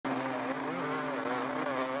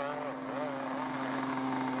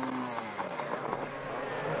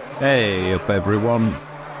Hey up everyone.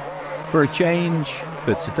 For a change,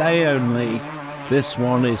 for today only, this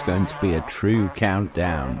one is going to be a true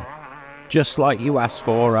countdown. Just like you asked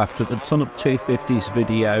for after the Ton Up 250s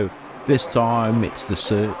video, this time it's the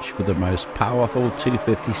search for the most powerful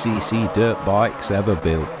 250cc dirt bikes ever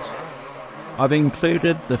built. I've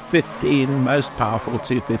included the 15 most powerful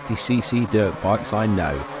 250cc dirt bikes I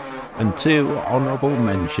know, and 2 honourable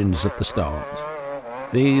mentions at the start.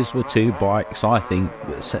 These were 2 bikes I think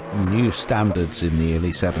that set new standards in the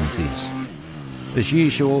early 70s. As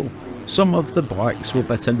usual, some of the bikes were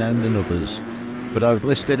better known than others, but I've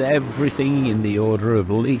listed everything in the order of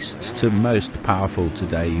least to most powerful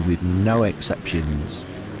today with no exceptions.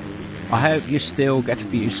 I hope you still get a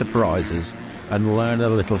few surprises and learn a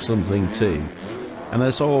little something too. And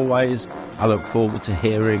as always, I look forward to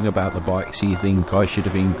hearing about the bikes you think I should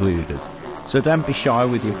have included, so don't be shy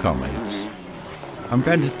with your comments. I'm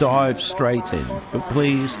going to dive straight in, but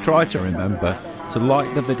please try to remember to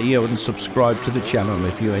like the video and subscribe to the channel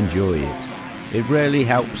if you enjoy it. It really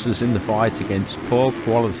helps us in the fight against poor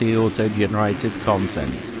quality auto-generated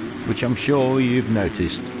content, which I'm sure you've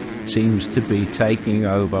noticed seems to be taking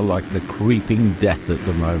over like the creeping death at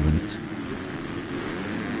the moment.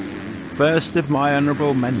 First of my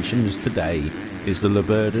honourable mentions today is the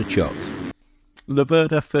Laverda Chott.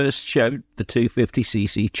 Laverda first showed the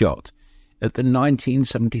 250cc Chott at the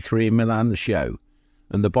 1973 Milan show,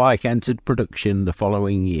 and the bike entered production the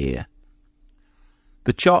following year.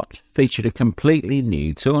 The Chott featured a completely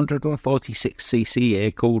new 246cc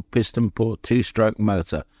air-cooled piston-port 2-stroke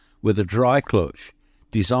motor with a dry clutch,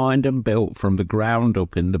 designed and built from the ground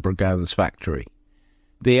up in the Bragans factory.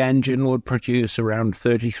 The engine would produce around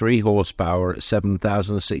 33 horsepower at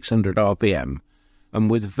 7,600 RPM, and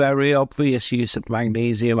with very obvious use of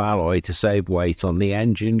magnesium alloy to save weight on the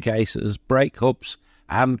engine cases, brake hubs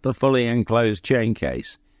and the fully enclosed chain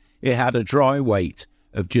case, it had a dry weight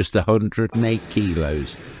of just 108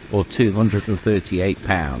 kilos or 238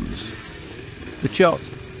 pounds. The Chott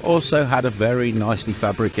also had a very nicely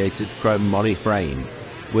fabricated chrome moly frame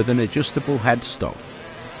with an adjustable headstock.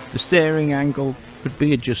 The steering angle could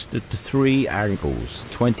be adjusted to 3 angles,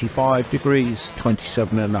 25 degrees,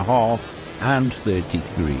 27.5 and 30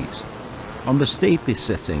 degrees. On the steepest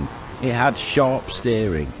setting, it had sharp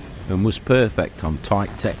steering and was perfect on tight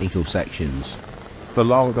technical sections. For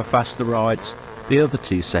longer, faster rides, the other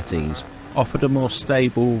 2 settings offered a more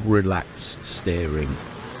stable, relaxed steering.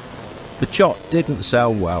 The Chott didn't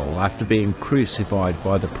sell well after being crucified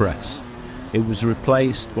by the press. It was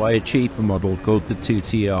replaced by a cheaper model called the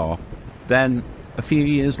 2TR. Then, a few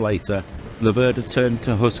years later, Laverda turned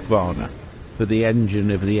to Husqvarna for the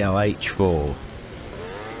engine of the LH4.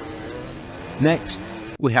 Next,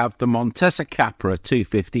 we have the Montessa Cappra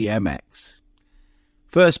 250 MX.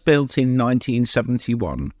 First built in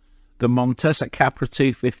 1971, the Montessa Cappra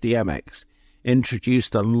 250 MX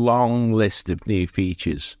introduced a long list of new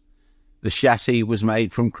features. The chassis was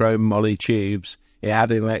made from chrome moly tubes, it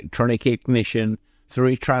had electronic ignition,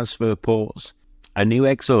 3 transfer ports, a new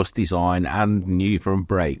exhaust design and new front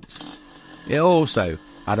brakes. It also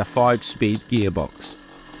had a 5-speed gearbox.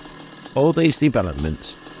 All these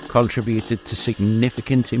developments contributed to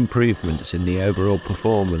significant improvements in the overall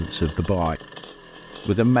performance of the bike.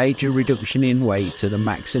 With a major reduction in weight and a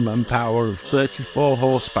maximum power of 34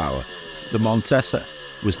 horsepower, the Montessa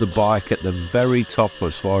was the bike at the very top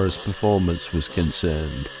as far as performance was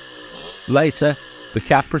concerned. Later, the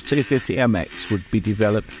Cappra 250 MX would be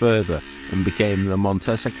developed further and became the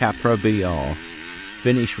Montessa Cappra VR.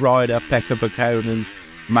 Finnish rider Pekka Bukkonen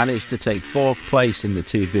managed to take 4th place in the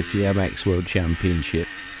 250 MX World Championship,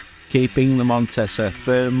 keeping the Montessa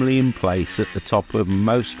firmly in place at the top of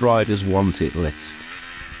most riders' want it list.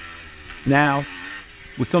 Now,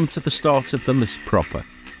 we come to the start of the list proper.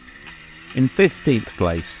 In 15th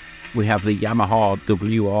place, we have the Yamaha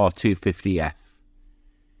WR250F.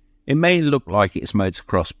 It may look like its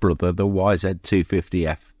motocross brother, the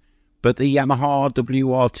YZ250F, but the Yamaha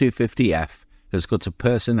WR250F has got a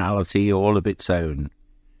personality all of its own.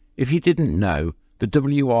 If you didn't know, the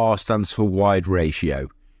WR stands for wide ratio,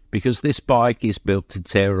 because this bike is built to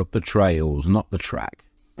tear up the trails, not the track.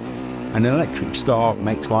 An electric start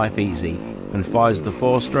makes life easy and fires the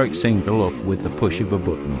 4-stroke single up with the push of a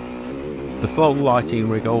button. The full lighting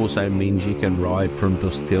rig also means you can ride from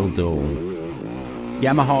dusk till dawn.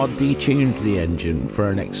 Yamaha detuned the engine for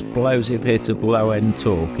an explosive hit of low-end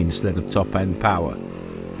torque instead of top-end power,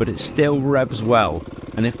 but it still revs well,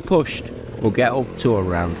 and if pushed, will get up to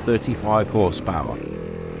around 35 horsepower.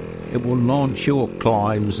 It will launch you up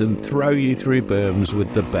climbs and throw you through berms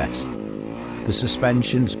with the best. The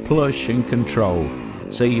suspension's plush and controlled,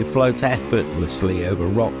 so you float effortlessly over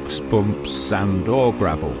rocks, bumps, sand or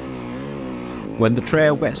gravel. When the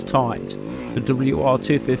trail gets tight, the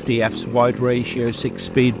WR250F's wide ratio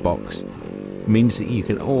 6-speed box means that you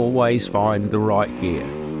can always find the right gear.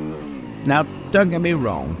 Now, don't get me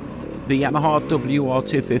wrong, the Yamaha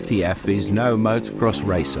WR250F is no motocross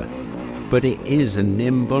racer, but it is a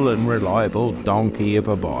nimble and reliable donkey of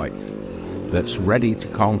a bike that's ready to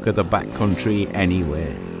conquer the backcountry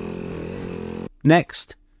anywhere.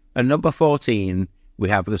 Next, at number 14, we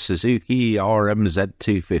have the Suzuki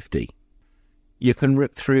RMZ250. You can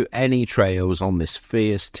rip through any trails on this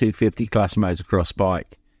fierce 250 class motocross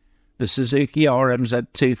bike. The Suzuki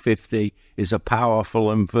RMZ250 is a powerful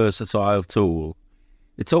and versatile tool.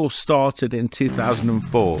 It all started in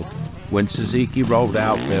 2004 when Suzuki rolled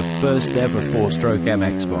out their first ever 4-stroke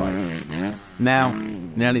MX bike. Now,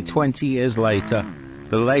 nearly 20 years later,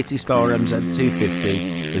 the latest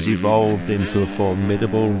RMZ250 has evolved into a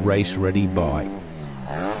formidable race-ready bike.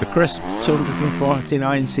 The crisp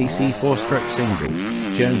 249cc 4-stroke single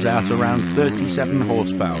churns out around 37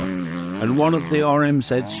 horsepower, and one of the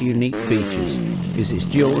RMZ's unique features is its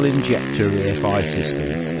dual injector EFI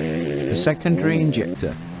system. The secondary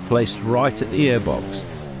injector, placed right at the airbox,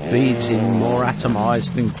 feeds in more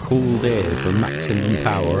atomised and cooled air for maximum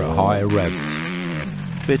power at higher revs.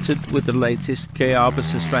 Fitted with the latest Kawasaki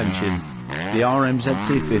suspension, the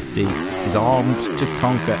RMZ250 is armed to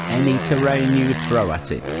conquer any terrain you throw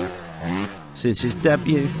at it. Since its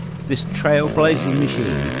debut, this trailblazing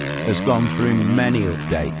machine has gone through many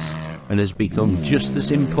updates and has become just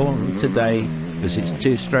as important today as its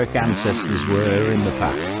 2-stroke ancestors were in the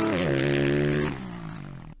past.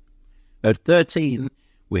 At 13,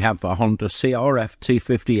 we have the Honda CRF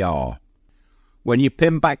 250R. When you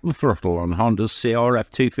pin back the throttle on Honda's CRF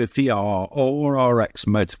 250R or RX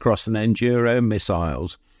motocross and enduro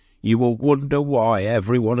missiles, you will wonder why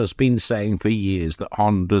everyone has been saying for years that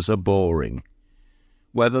Hondas are boring.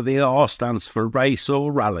 Whether the R stands for race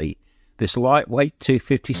or rally, this lightweight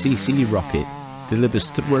 250cc rocket delivers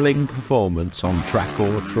thrilling performance on track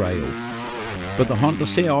or trail. But the Honda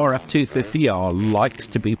CRF 250R likes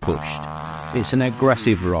to be pushed. It's an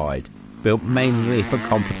aggressive ride, built mainly for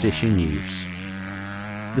competition use.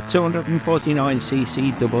 The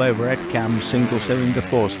 249cc double overhead cam single-cylinder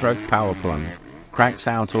 4-stroke power plant cranks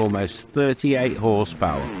out almost 38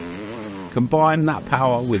 horsepower. Combine that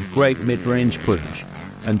power with great mid-range punch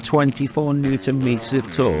and 24 Nm of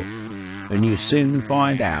torque, and you soon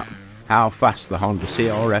find out how fast the Honda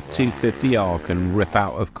CRF 250R can rip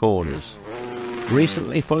out of corners.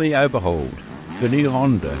 Recently fully overhauled, the new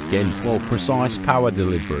Honda gained more precise power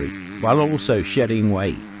delivery while also shedding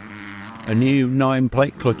weight. A new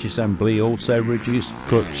 9-plate clutch assembly also reduced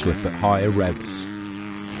clutch slip at higher revs.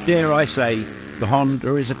 Dare I say, the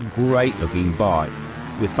Honda is a great looking bike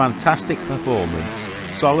with fantastic performance,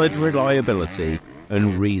 solid reliability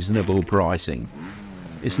and reasonable pricing.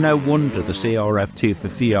 It's no wonder the CRF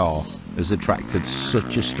 250R has attracted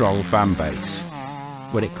such a strong fan base.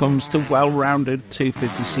 When it comes to well-rounded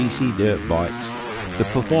 250cc dirt bikes, the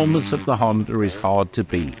performance of the Honda is hard to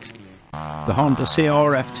beat. The Honda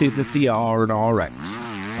CRF 250R and RX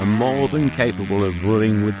are more than capable of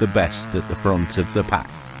running with the best at the front of the pack.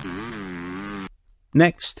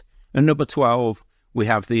 Next, at number 12, we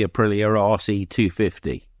have the Aprilia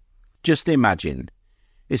RC250. Just imagine,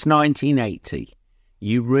 it's 1980.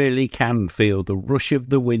 You really can feel the rush of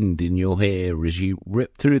the wind in your hair as you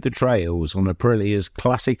rip through the trails on Aprilia's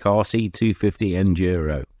classic RC250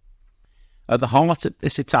 Enduro. At the heart of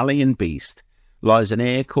this Italian beast lies an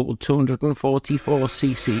air-cooled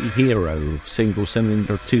 244cc Hero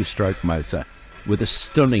single-cylinder 2-stroke motor with a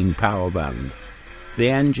stunning power band. The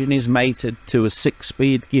engine is mated to a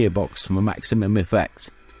 6-speed gearbox for maximum effect.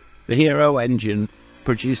 The Hero engine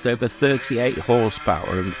produced over 38 horsepower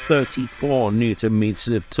and 34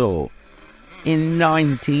 Nm of torque in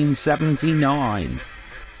 1979.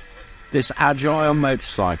 This agile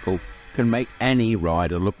motorcycle can make any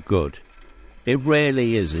rider look good. It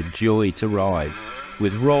really is a joy to ride.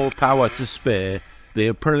 With raw power to spare, the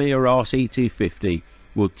Aprilia RC250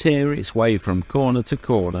 will tear its way from corner to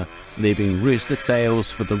corner, leaving rooster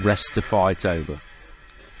tails for the rest to fight over.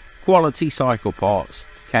 Quality cycle parts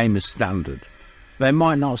came as standard. They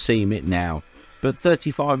might not seem it now, but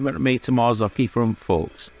 35mm Marzocchi front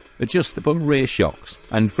forks, adjustable rear shocks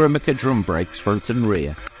and Grimeca drum brakes front and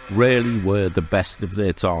rear really were the best of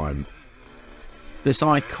their time. This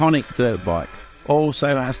iconic dirt bike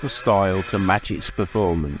also has the style to match its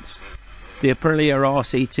performance. The Aprilia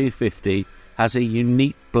RC250 has a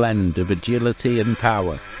unique blend of agility and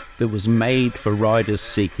power that was made for riders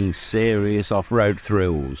seeking serious off-road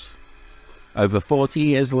thrills. Over 40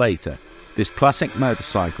 years later, this classic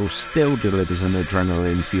motorcycle still delivers an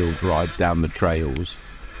adrenaline-fueled ride down the trails.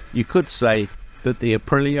 You could say that the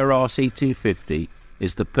Aprilia RC250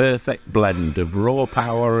 is the perfect blend of raw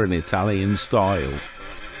power and Italian style.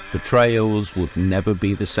 The trails would never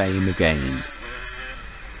be the same again.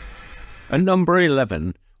 At number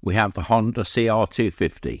 11, we have the Honda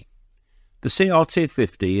CR250. The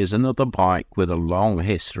CR250 is another bike with a long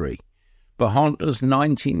history, but Honda's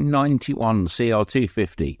 1991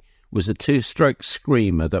 CR250 was a two-stroke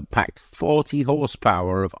screamer that packed 40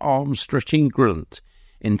 horsepower of arm-stretching grunt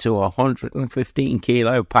into a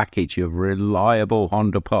 115-kilo package of reliable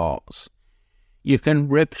Honda parts. You can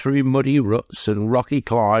rip through muddy ruts and rocky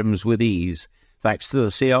climbs with ease thanks to the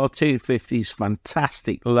CR250's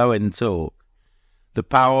fantastic low-end torque. The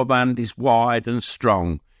power band is wide and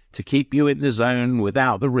strong to keep you in the zone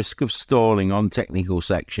without the risk of stalling on technical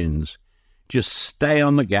sections. Just stay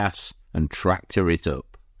on the gas and tractor it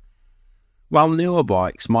up. While newer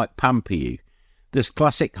bikes might pamper you, this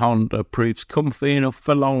classic Honda proves comfy enough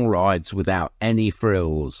for long rides without any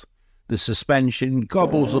frills. The suspension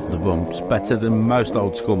gobbles up the bumps better than most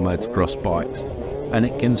old-school motocross bikes, and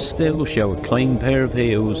it can still show a clean pair of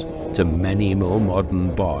heels to many more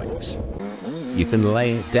modern bikes. You can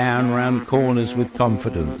lay it down round corners with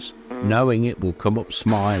confidence, knowing it will come up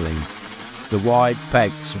smiling. The wide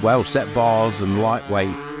pegs, well-set bars and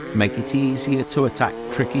lightweight make it easier to attack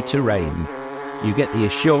tricky terrain. You get the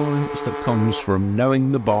assurance that comes from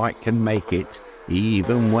knowing the bike can make it,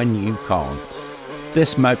 even when you can't.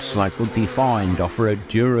 This motorcycle defined off-road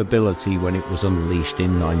durability when it was unleashed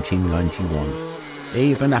in 1991.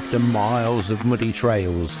 Even after miles of muddy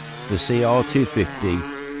trails, the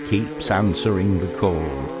CR250 keeps answering the call.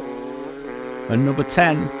 At number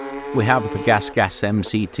 10, we have the Gas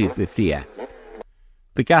MC250F.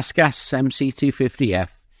 The Gas MC250F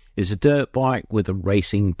is a dirt bike with a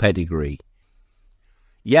racing pedigree.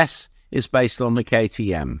 Yes, it's based on the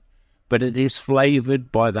KTM, but it is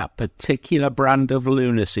flavoured by that particular brand of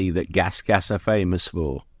lunacy that Gas are famous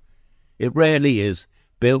for. It really is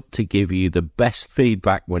built to give you the best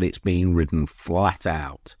feedback when it's being ridden flat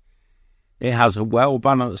out. It has a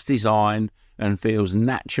well-balanced design and feels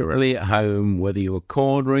naturally at home whether you are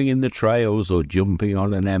cornering in the trails or jumping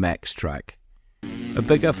on an MX track. A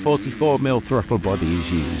bigger 44mm throttle body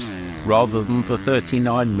is used, rather than the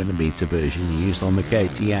 39mm version used on the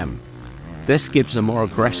KTM. This gives a more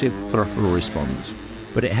aggressive throttle response,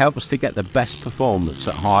 but it helps to get the best performance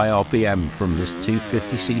at high RPM from this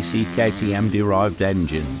 250cc KTM-derived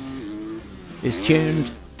engine. It's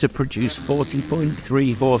tuned to produce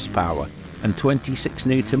 40.3 horsepower and 26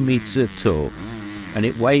 Nm of torque, and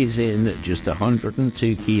it weighs in at just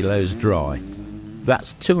 102 kilos dry.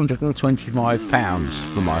 That's 225 pounds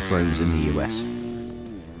for my friends in the US.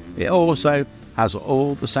 It also has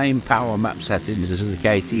all the same power map settings as the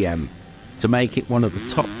KTM to make it one of the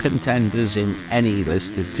top contenders in any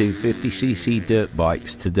list of 250cc dirt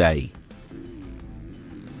bikes today.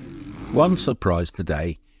 One surprise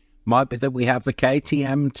today might be that we have the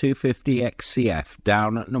KTM 250XCF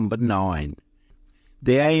down at number 9.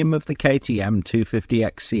 The aim of the KTM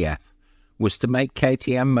 250XCF was to make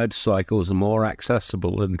KTM motorcycles more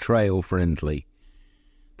accessible and trail-friendly.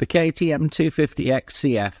 The KTM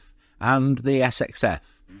 250XCF and the SXF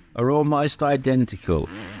are almost identical,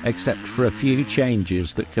 except for a few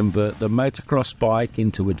changes that convert the motocross bike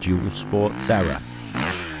into a dual-sport terror.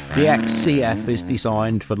 The XCF is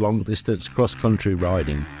designed for long-distance cross-country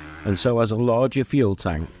riding, and so has a larger fuel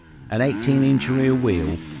tank, an 18-inch rear wheel,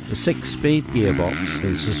 a 6-speed gearbox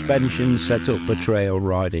and suspension set up for trail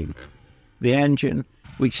riding. The engine,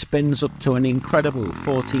 which spins up to an incredible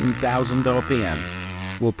 14,000 RPM,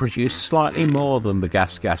 will produce slightly more than the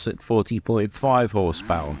Gas at 40.5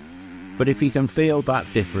 horsepower, but if you can feel that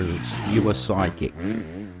difference, you are psychic.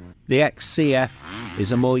 The XCF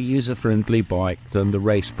is a more user-friendly bike than the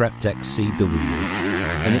race-prepped XCW,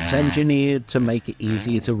 and it's engineered to make it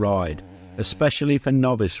easier to ride, especially for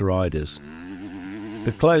novice riders.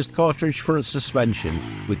 The closed cartridge front suspension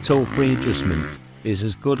with tool-free adjustment is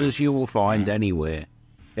as good as you will find anywhere.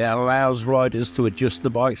 It allows riders to adjust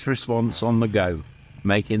the bike's response on the go,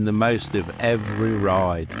 making the most of every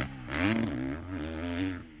ride.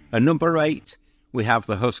 At number 8, we have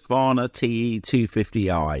the Husqvarna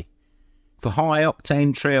TE250i. For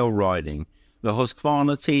high-octane trail riding, the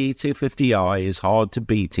Husqvarna TE250i is hard to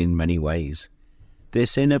beat in many ways.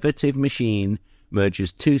 This innovative machine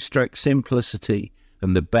merges two-stroke simplicity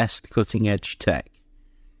and the best cutting-edge tech.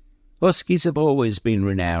 Huskies have always been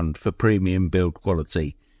renowned for premium build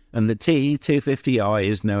quality, and the TE250i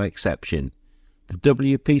is no exception. The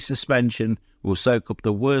WP suspension will soak up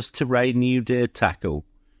the worst terrain you dare tackle.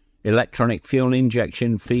 Electronic fuel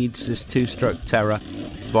injection feeds this two-stroke terror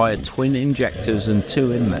via twin injectors and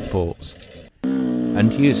 2 inlet ports,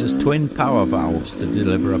 and uses twin power valves to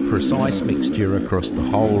deliver a precise mixture across the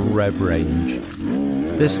whole rev range.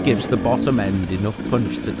 This gives the bottom end enough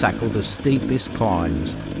punch to tackle the steepest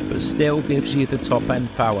climbs, but still gives you the top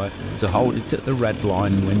end power to hold it at the red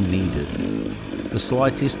line when needed. The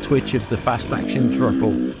slightest twitch of the fast action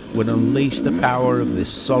throttle would unleash the power of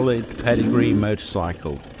this solid pedigree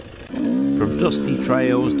motorcycle. From dusty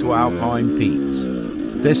trails to alpine peaks,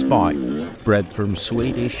 this bike, bred from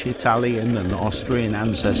Swedish, Italian and Austrian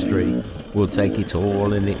ancestry, will take it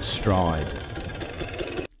all in its stride.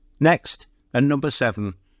 Next, at number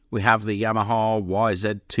 7, we have the Yamaha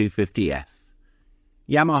YZ250F.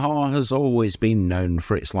 Yamaha has always been known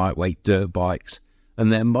for its lightweight dirt bikes,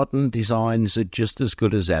 and their modern designs are just as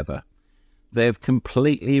good as ever. They have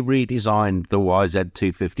completely redesigned the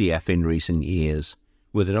YZ250F in recent years,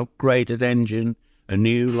 with an upgraded engine, a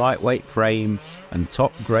new lightweight frame and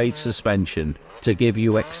top-grade suspension to give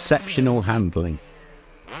you exceptional handling.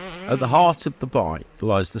 At the heart of the bike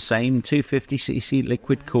lies the same 250cc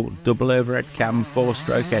liquid-cooled double overhead cam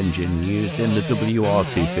 4-stroke engine used in the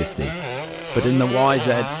WR250, but in the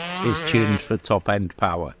YZ is tuned for top-end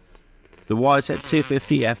power. The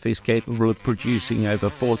YZ250F is capable of producing over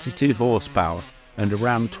 42 horsepower and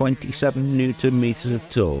around 27 Nm of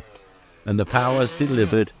torque, and the power is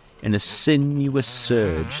delivered in a sinuous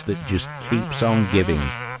surge that just keeps on giving.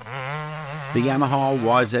 The Yamaha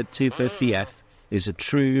YZ250F is a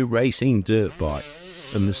true racing dirt bike,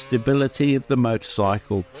 and the stability of the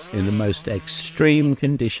motorcycle in the most extreme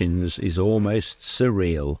conditions is almost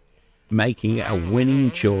surreal, making it a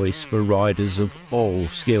winning choice for riders of all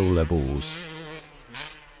skill levels.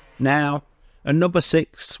 Now, at number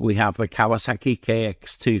 6, we have the Kawasaki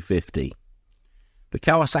KX250. The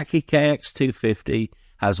Kawasaki KX250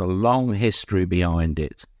 has a long history behind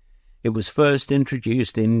it. It was first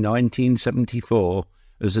introduced in 1974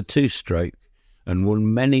 as a two-stroke and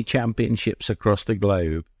won many championships across the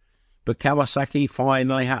globe, but Kawasaki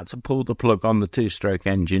finally had to pull the plug on the two-stroke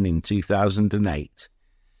engine in 2008.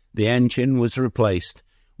 The engine was replaced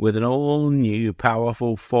with an all-new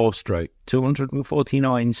powerful 4-stroke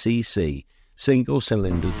 249cc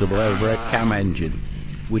single-cylinder double overhead cam engine,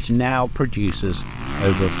 which now produces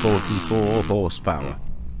over 44 horsepower.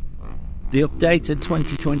 The updated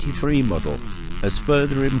 2023 model has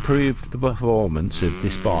further improved the performance of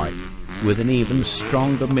this bike with an even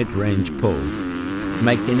stronger mid-range pull,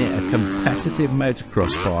 making it a competitive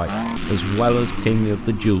motocross bike as well as king of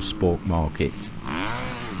the dual sport market.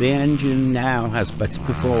 The engine now has better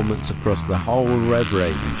performance across the whole rev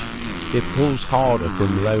range. It pulls harder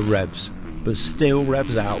from low revs, but still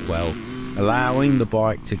revs out well, allowing the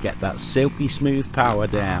bike to get that silky smooth power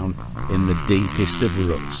down in the deepest of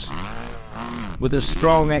ruts. With a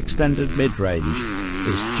strong extended mid-range,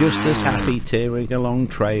 it's just as happy tearing along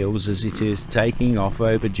trails as it is taking off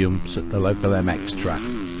over jumps at the local MX track.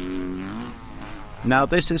 Now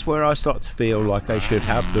this is where I start to feel like I should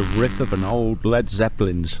have the riff of an old Led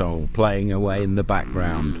Zeppelin song playing away in the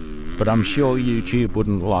background, but I'm sure YouTube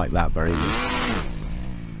wouldn't like that very much.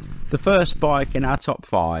 The first bike in our top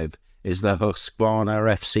 5 is the Husqvarna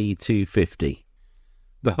FC250.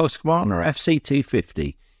 The Husqvarna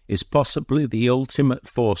FC250 is possibly the ultimate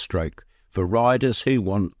 4-stroke for riders who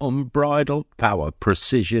want unbridled power,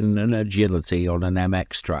 precision and agility on an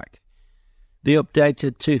MX track. The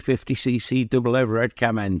updated 250cc double overhead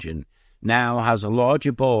cam engine now has a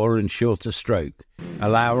larger bore and shorter stroke,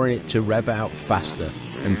 allowing it to rev out faster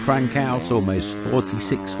and crank out almost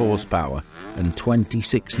 46 horsepower and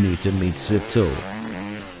 26 Nm of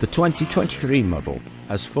torque. The 2023 model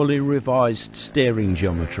has fully revised steering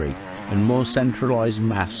geometry and more centralised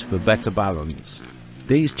mass for better balance.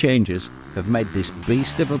 These changes have made this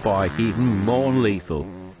beast of a bike even more lethal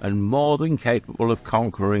and more than capable of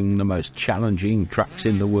conquering the most challenging tracks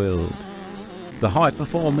in the world. The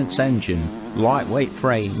high-performance engine, lightweight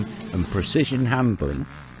frame and precision handling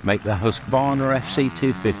make the Husqvarna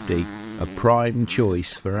FC250 a prime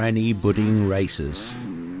choice for any budding racers.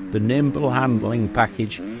 The nimble handling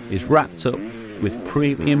package is wrapped up with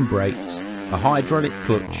premium brakes, a hydraulic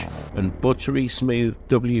clutch and buttery smooth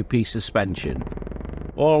WP suspension.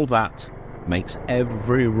 All that makes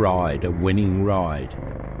every ride a winning ride.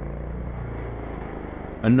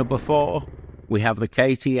 And number 4, we have the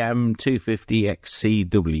KTM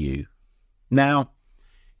 250XCW. Now,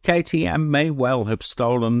 KTM may well have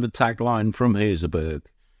stolen the tagline from Husaberg,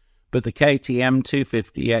 but the KTM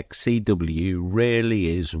 250XCW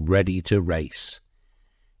really is ready to race.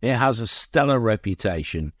 It has a stellar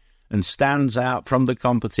reputation and stands out from the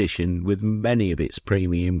competition with many of its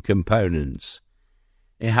premium components.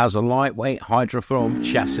 It has a lightweight hydroform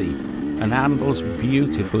chassis and handles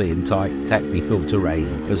beautifully in tight technical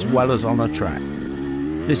terrain as well as on a track.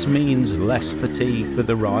 This means less fatigue for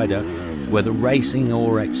the rider, whether racing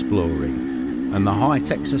or exploring, and the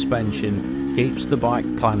high-tech suspension keeps the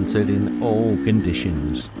bike planted in all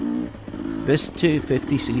conditions. This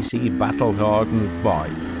 250cc battle-hardened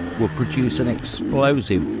bike will produce an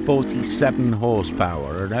explosive 47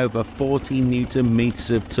 horsepower and over 40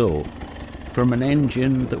 Nm of torque from an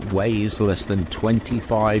engine that weighs less than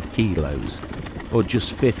 25 kilos, or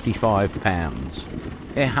just 55 pounds.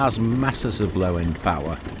 It has masses of low-end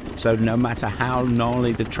power, so no matter how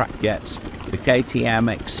gnarly the track gets, the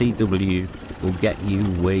KTM XCW will get you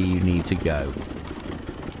where you need to go.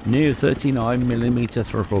 New 39mm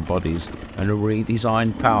throttle bodies and a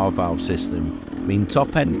redesigned power valve system mean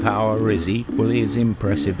top-end power is equally as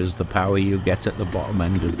impressive as the power you get at the bottom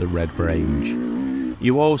end of the red range.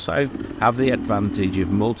 You also have the advantage of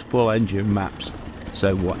multiple engine maps,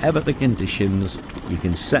 so whatever the conditions, you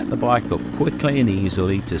can set the bike up quickly and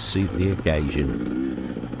easily to suit the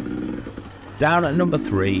occasion. Down at number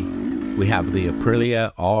 3, we have the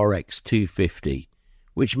Aprilia RX250,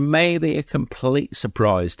 which may be a complete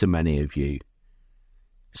surprise to many of you.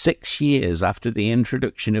 6 years after the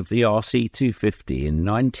introduction of the RC250 in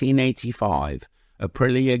 1985,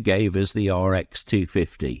 Aprilia gave us the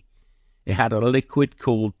RX250. It had a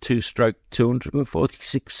liquid-cooled two-stroke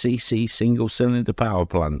 246cc single-cylinder power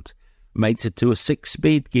plant mated to a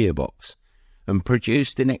 6-speed gearbox and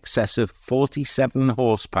produced in excess of 47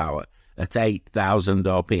 horsepower at 8,000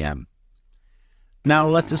 RPM. Now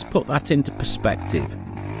let us put that into perspective.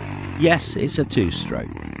 Yes, it's a two-stroke,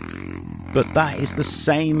 but that is the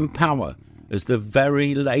same power as the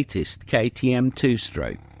very latest KTM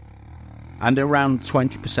two-stroke, and around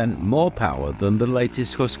 20% more power than the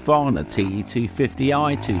latest Husqvarna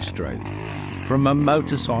TE250i two-stroke, from a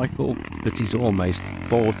motorcycle that is almost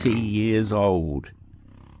 40 years old.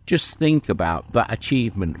 Just think about that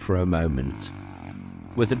achievement for a moment.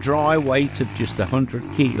 With a dry weight of just 100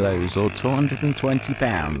 kilos or 220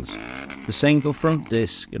 pounds, the single front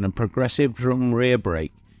disc and a progressive drum rear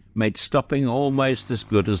brake made stopping almost as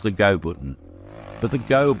good as the go button. But the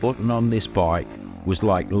go button on this bike was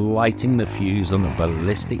like lighting the fuse on a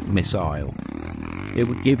ballistic missile. It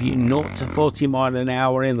would give you 0 to 40 miles an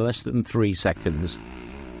hour in less than 3 seconds.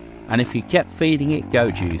 And if you kept feeding it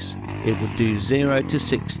go juice, it would do 0 to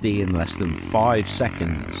 60 in less than 5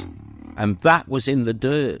 seconds. And that was in the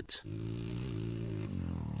dirt.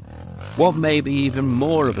 What may be even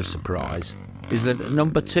more of a surprise is that at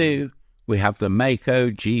number 2 we have the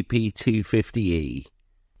Mako GP250e.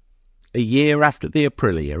 A year after the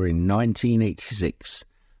Aprilia in 1986,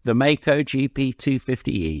 the Mako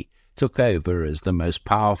GP250e took over as the most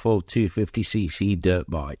powerful 250cc dirt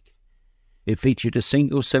bike. It featured a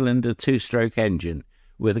single-cylinder two-stroke engine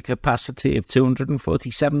with a capacity of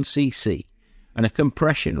 247cc and a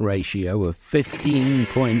compression ratio of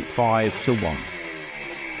 15.5 to 1.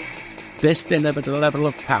 This delivered a level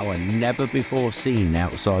of power never before seen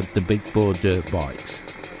outside the big bore dirt bikes.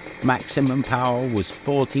 Maximum power was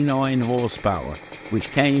 49 horsepower,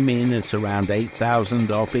 which came in at around 8,000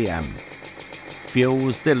 RPM. Fuel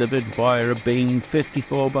was delivered via a Beam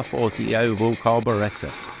 54x40 oval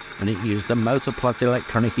carburettor, and it used a motor-plot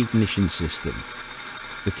electronic ignition system.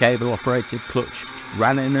 The cable-operated clutch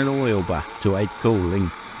ran in an oil bath to aid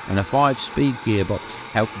cooling, and a 5-speed gearbox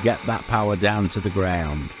helped get that power down to the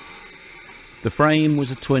ground. The frame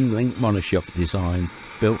was a twin-link monoshock design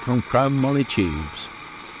built from chrome moly tubes.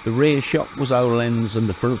 The rear shock was Öhlins and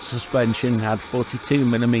the front suspension had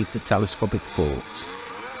 42mm telescopic forks.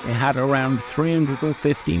 It had around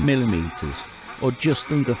 350mm, or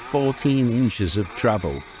just under 14 inches of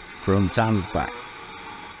travel, front and back.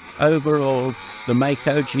 Overall, the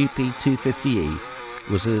Mako GP250e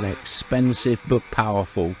was an expensive but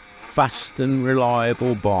powerful, fast and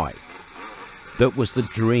reliable bike that was the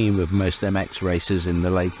dream of most MX racers in the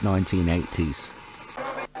late 1980s.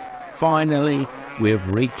 Finally, we have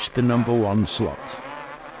reached the number 1 slot,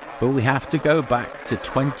 but we have to go back to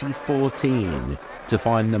 2014 to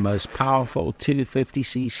find the most powerful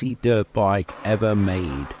 250cc dirt bike ever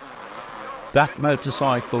made. That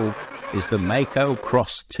motorcycle is the Mako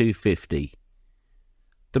Cross 250.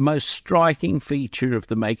 The most striking feature of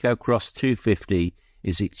the Mako Cross 250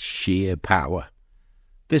 is its sheer power.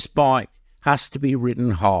 This bike has to be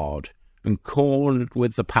ridden hard and cornered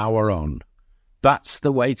with the power on. That's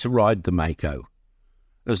the way to ride the Mako.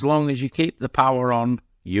 As long as you keep the power on,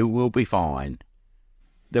 you will be fine.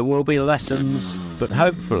 There will be lessons, but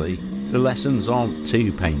hopefully the lessons aren't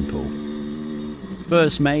too painful.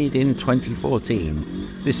 First made in 2014,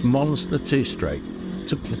 this monster two-stroke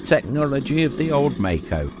took the technology of the old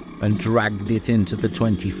Mako and dragged it into the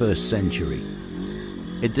 21st century.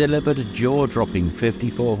 It delivered a jaw-dropping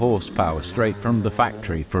 54 horsepower straight from the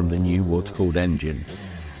factory from the new water-cooled engine.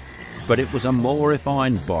 But it was a more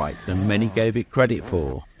refined bike than many gave it credit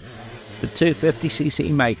for. The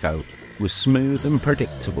 250cc Mako was smooth and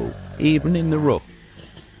predictable, even in the rough.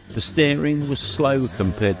 The steering was slow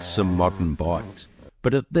compared to some modern bikes,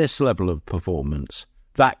 but at this level of performance,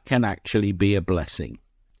 that can actually be a blessing.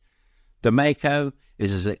 The Mako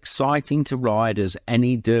is as exciting to ride as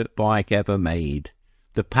any dirt bike ever made.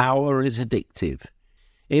 The power is addictive.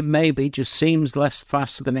 It maybe just seems less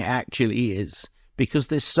fast than it actually is, because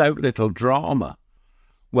there's so little drama.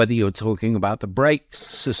 Whether you're talking about the brakes,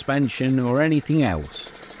 suspension or anything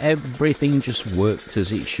else, everything just worked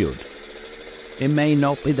as it should. It may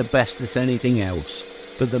not be the best at anything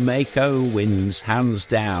else, but the Mako wins hands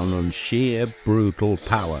down on sheer brutal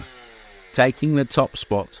power, taking the top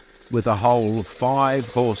spot with a whole 5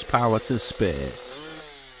 horsepower to spare.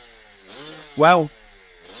 Well,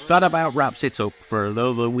 that about wraps it up for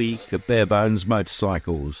another week of Bare Bones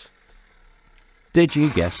Motorcycles. Did you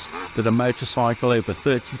guess that a motorcycle over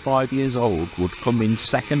 35 years old would come in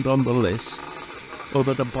second on the list, or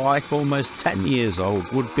that a bike almost 10 years old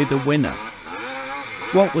would be the winner?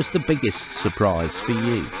 What was the biggest surprise for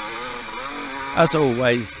you? As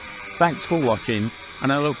always, thanks for watching,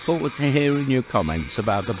 and I look forward to hearing your comments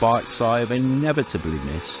about the bikes I have inevitably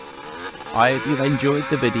missed. I hope you've enjoyed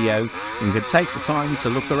the video and can take the time to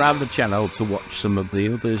look around the channel to watch some of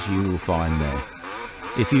the others you will find there.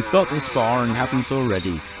 If you've got this far and haven't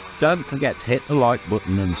already, don't forget to hit the like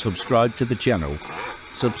button and subscribe to the channel.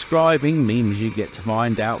 Subscribing means you get to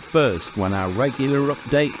find out first when our regular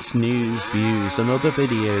updates, news, views and other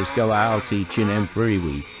videos go out each and every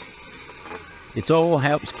week. It all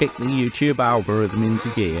helps kick the YouTube algorithm into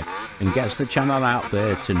gear and gets the channel out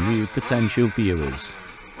there to new potential viewers.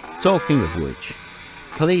 Talking of which,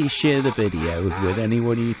 please share the video with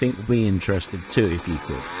anyone you think will be interested too if you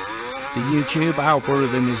could. The YouTube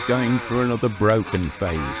algorithm is going through another broken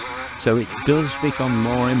phase, so it does become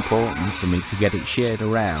more important for me to get it shared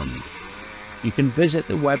around. You can visit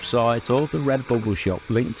the website or the Redbubble shop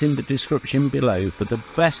linked in the description below for the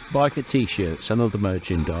best biker t-shirts and other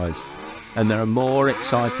merchandise, and there are more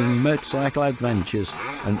exciting motorcycle adventures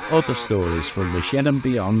and other stories from the shed and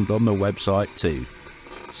beyond on the website too.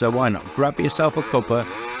 So why not grab yourself a cuppa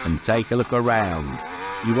and take a look around.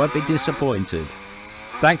 You won't be disappointed.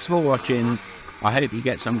 Thanks for watching. I hope you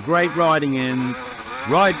get some great riding in.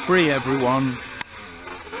 Ride free, everyone.